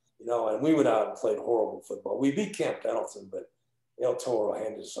 And we went out and played horrible football. We beat Camp Pendleton, but El Toro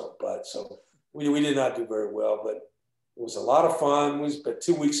handed us our butt. So we did not do very well, but it was a lot of fun. We spent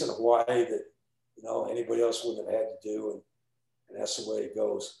 2 weeks in Hawaii that, anybody else wouldn't have had to do. And that's the way it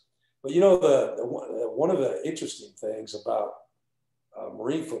goes. But, one of the interesting things about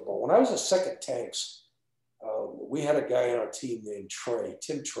Marine football, when I was at 2nd Tanks, we had a guy on our team named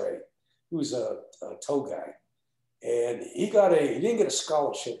Tim Trey, who was a tow guy. And he didn't get a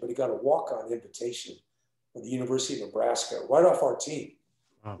scholarship, but he got a walk-on invitation from the University of Nebraska right off our team.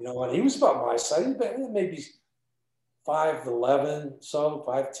 Wow. And he was about my size, maybe 5'11",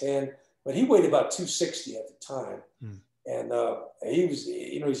 5'10", but he weighed about 260 at the time. And he was,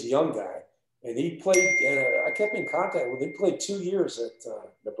 he's a young guy. And he played, I kept in contact with him. He played 2 years at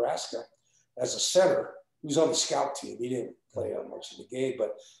Nebraska as a center. He was on the scout team. He didn't play much in the game,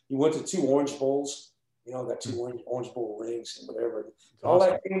 but he went to 2 Orange Bowls. Got 2 Orange Bowl rings and whatever. That's all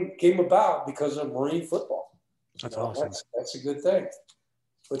awesome. That came about because of Marine football. That's awesome. That's a good thing.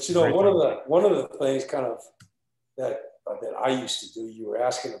 But one of the things kind of that I used to do, you were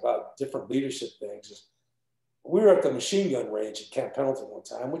asking about different leadership things, is we were at the machine gun range at Camp Pendleton one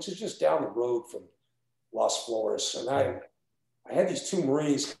time, which is just down the road from Los Flores. And I had these 2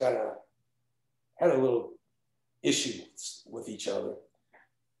 Marines kind of had a little issue with each other.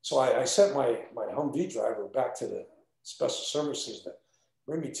 So I sent my Humvee driver back to the special services to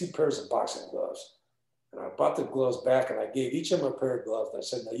bring me 2 pairs of boxing gloves. And I brought the gloves back, and I gave each of them a pair of gloves. And I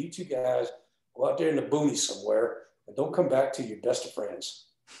said, now you 2 guys go out there in the boonies somewhere and don't come back till you're best of friends.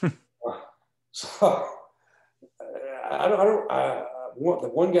 So the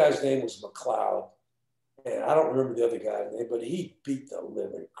one guy's name was McLeod, and I don't remember the other guy's name, but he beat the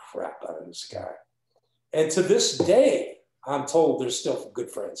living crap out of this guy. And to this day, I'm told they're still good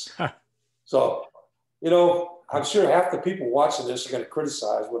friends. So, I'm sure half the people watching this are going to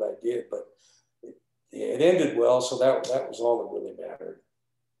criticize what I did, but it ended well. So that was all that really mattered.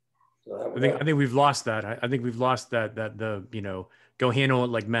 So I think we've lost that. I think we've lost that go handle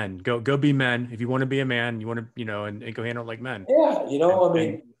it like men. Go be men. If you want to be a man, you want to, and go handle it like men. Yeah.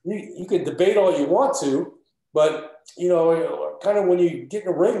 You can debate all you want to, but, kind of when you get in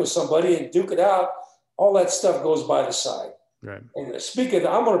a ring with somebody and duke it out, all that stuff goes by the side. Right. And speaking,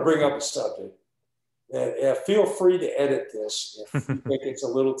 I'm going to bring up a subject. And feel free to edit this if you think it's a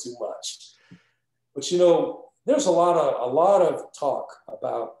little too much. But there's a lot of talk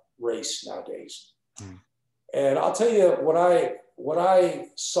about race nowadays. And I'll tell you what I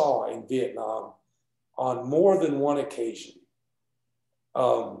saw in Vietnam on more than one occasion.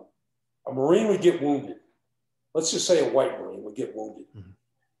 A Marine would get wounded. Let's just say a white Marine would get wounded.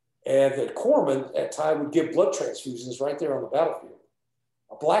 And the corpsman at time would give blood transfusions right there on the battlefield.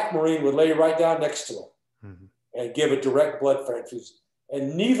 A black Marine would lay right down next to him and give a direct blood transfusion.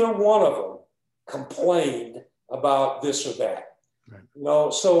 And neither one of them complained about this or that.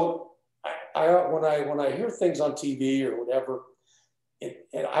 Right. So when I hear things on TV or whatever,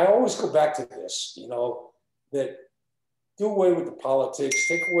 and I always go back to this, that do away with the politics,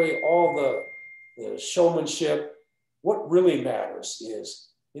 take away all the showmanship. What really matters is,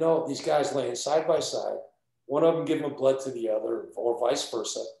 these guys laying side by side, one of them giving blood to the other or vice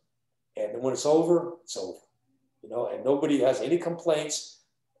versa. And then when it's over, it's over, and nobody has any complaints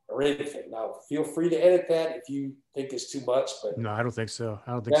or anything. Now, feel free to edit that if you think it's too much, but no, I don't think so.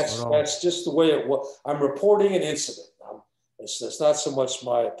 I don't think so at all. That's just the way it was. I'm reporting an incident. It's not so much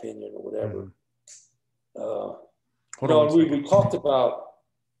my opinion or whatever. We talked about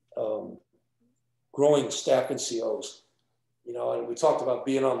growing staff NCOs. And we talked about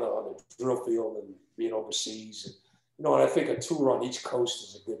being on the drill field and being overseas. And I think a tour on each coast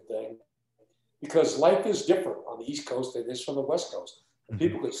is a good thing because life is different on the East Coast than it is from the West Coast. And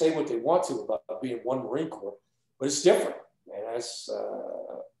people could say what they want to about being one Marine Corps, but it's different. And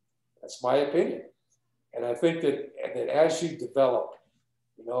that's my opinion. And I think that as you develop,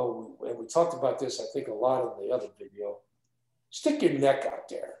 you know, and we talked about this, I think a lot in the other video, stick your neck out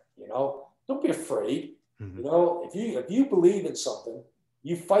there, you know, don't be afraid. Mm-hmm. You know, if you believe in something,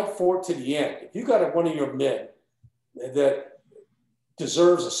 you fight for it to the end. If you got one of your men that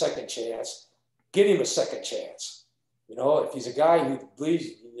deserves a second chance, get him a second chance. You know, if he's a guy who believes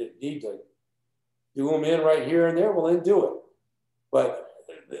you need to do him in right here and there, well, then do it. But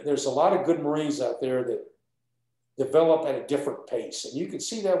there's a lot of good Marines out there that develop at a different pace. And you can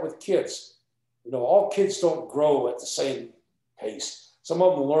see that with kids. You know, all kids don't grow at the same pace. Some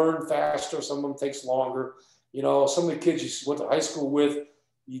of them learn faster, some of them takes longer. You know, some of the kids you went to high school with,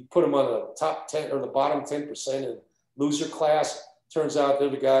 you put them on the top 10 or the bottom 10% in loser class. Turns out they're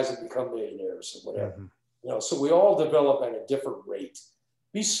the guys that become millionaires or whatever. Mm-hmm. You know, so we all develop at a different rate.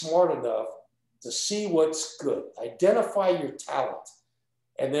 Be smart enough to see what's good. Identify your talent.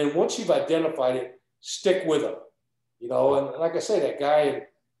 And then once you've identified it, stick with them. You know, and like I say, that guy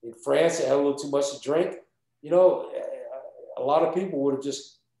in France that had a little too much to drink, you know, a lot of people would have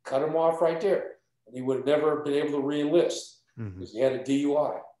just cut him off right there. And he would have never been able to re-enlist because he had a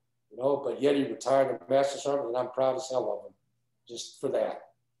DUI, you know, but yet he retired a Master Sergeant, and I'm proud as hell of him just for that.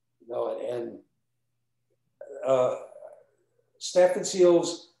 You know, and staff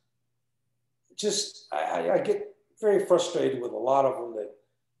NCOs, just, I get very frustrated with a lot of them that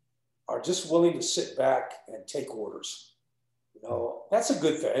are just willing to sit back and take orders. You know, that's a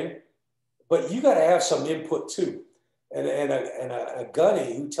good thing, but you got to have some input too. And a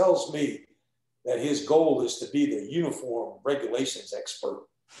gunny who tells me that his goal is to be the uniform regulations expert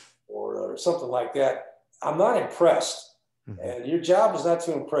or something like that, I'm not impressed. Mm-hmm. And your job is not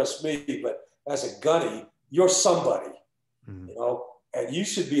to impress me, but as a gunny, you're somebody, you know, and you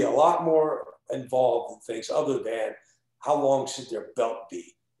should be a lot more involved in things other than how long should their belt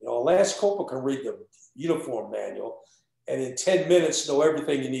be. You know, a lance corporal can read the uniform manual and in 10 minutes know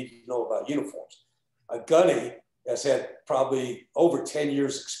everything you need to know about uniforms. A gunny has had probably over 10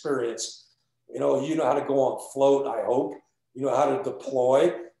 years experience. You know how to go on float, I hope. You know how to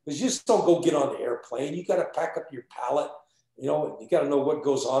deploy. Because you just don't go get on the airplane. You got to pack up your pallet. You know, you got to know what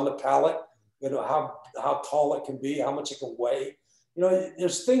goes on the pallet. You know, how tall it can be, how much it can weigh. You know,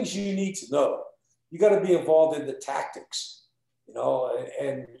 there's things you need to know. You got to be involved in the tactics, you know,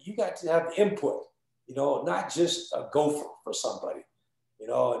 and you got to have input, you know, not just a gopher for somebody, you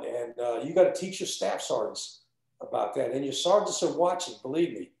know, and you got to teach your staff sergeants about that. And your sergeants are watching,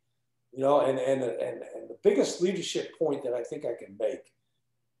 believe me, you know, and the biggest leadership point that I think I can make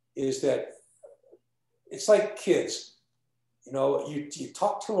is that it's like kids, you know, you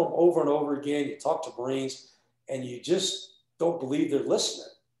talk to them over and over again, you talk to Marines, and you just don't believe they're listening,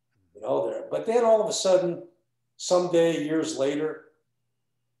 you know, but then all of a sudden, someday, years later,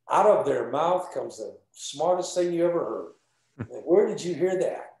 out of their mouth comes the smartest thing you ever heard. And where did you hear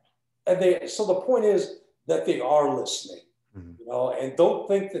that? And so the point is that they are listening, you know, and don't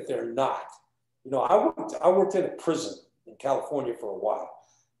think that they're not. You know, I worked in a prison in California for a while.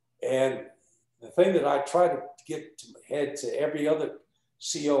 And the thing that I tried to get to head to every other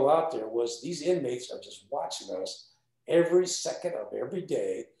CO out there was these inmates are just watching us every second of every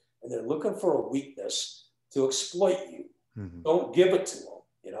day, and they're looking for a weakness to exploit you. Mm-hmm. Don't give it to them,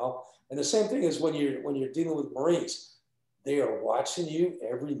 you know? And the same thing is when you're dealing with Marines, they are watching you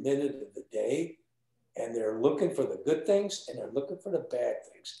every minute of the day, and they're looking for the good things and they're looking for the bad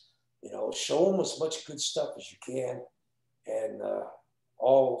things. You know, show them as much good stuff as you can, and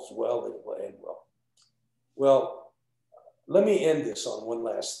all's well that will end well. Well, let me end this on one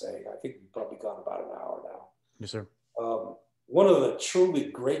last thing. I think we've probably gone about an hour now. Yes, sir. One of the truly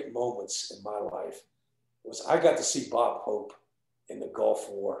great moments in my life was I got to see Bob Hope in the Gulf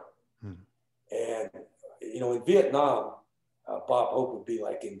War. And, you know, in Vietnam, Bob Hope would be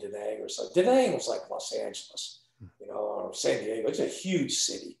like in Da Nang or something. Da Nang was like Los Angeles, you know, or San Diego. It's a huge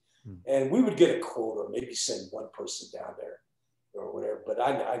city. And we would get a quota, maybe send one person down there or whatever, but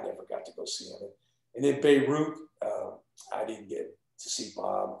I never got to go see him. And in Beirut, I didn't get to see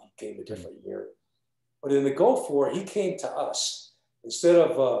Bob. He came a different year. But in the Gulf War, he came to us. Instead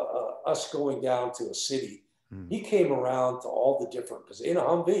of us going down to a city, he came around to all the different, because in a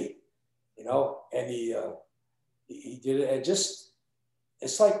Humvee, you know, and he did it. And just,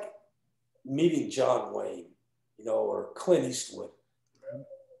 it's like meeting John Wayne, you know, or Clint Eastwood.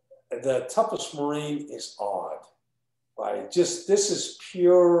 The toughest Marine is odd, right? Just, this is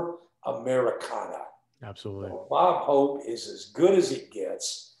pure Americana. Absolutely. You know, Bob Hope is as good as it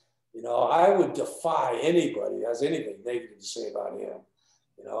gets. You know, I would defy anybody that has anything negative to say about him,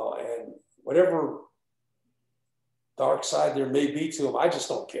 you know, and whatever dark side there may be to him. I just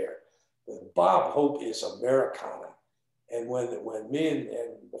don't care. But Bob Hope is Americana. And when me and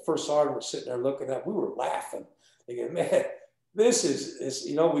the first sergeant were sitting there looking at, we were laughing, thinking, man, this is,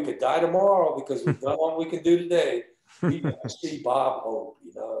 you know, we could die tomorrow because we've done what we can do today. We got to see Bob Hope,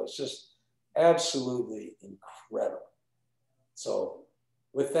 you know, it's just absolutely incredible. So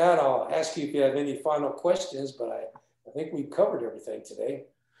with that, I'll ask you if you have any final questions, but I think we've covered everything today.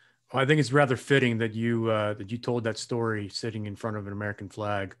 Well, I think it's rather fitting that you told that story sitting in front of an American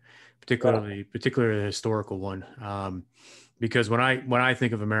flag, particularly a historical one. Because when I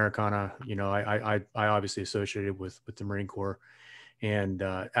think of Americana, you know, I obviously associated with the Marine Corps, and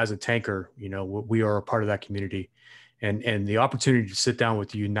as a tanker, you know, we are a part of that community, and the opportunity to sit down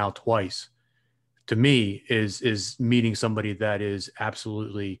with you now twice, to me, is meeting somebody that is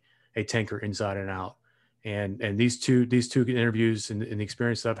absolutely a tanker inside and out. And these two interviews and the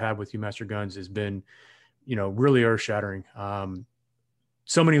experience that I've had with you, Master Guns, has been, you know, really earth shattering.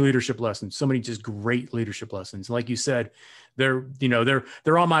 So many leadership lessons, so many just great leadership lessons. Like you said, they're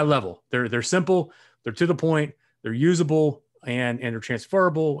on my level. They're simple, they're to the point, they're usable, and they're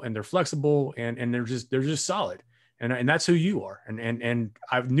transferable, and they're flexible, and they're just solid. And that's who you are. And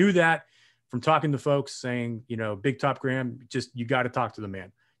I knew that from talking to folks saying, you know, Big Top Graham, just, you got to talk to the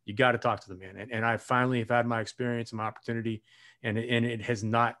man. You got to talk to the man. And I finally have had my experience and my opportunity, and it has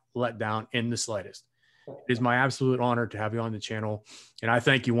not let down in the slightest. It is my absolute honor to have you on the channel. And I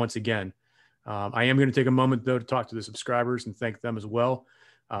thank you once again. I am going to take a moment, though, to talk to the subscribers and thank them as well.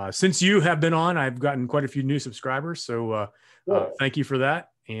 Since you have been on, I've gotten quite a few new subscribers. So thank you for that.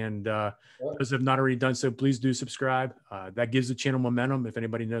 And those who have not already done so, please do subscribe. That gives the channel momentum. If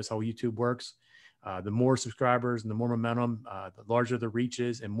anybody knows how YouTube works, the more subscribers and the more momentum, the larger the reach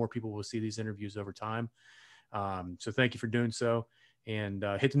is, and more people will see these interviews over time. So thank you for doing so, and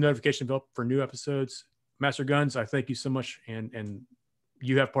hit the notification bell for new episodes. Master Guns, I thank you so much, and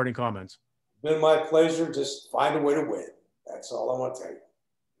you have parting comments. It's been my pleasure. Just find a way to win. That's all I want to tell you.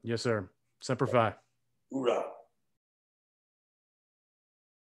 Yes, sir. Semper Fi. Hoorah.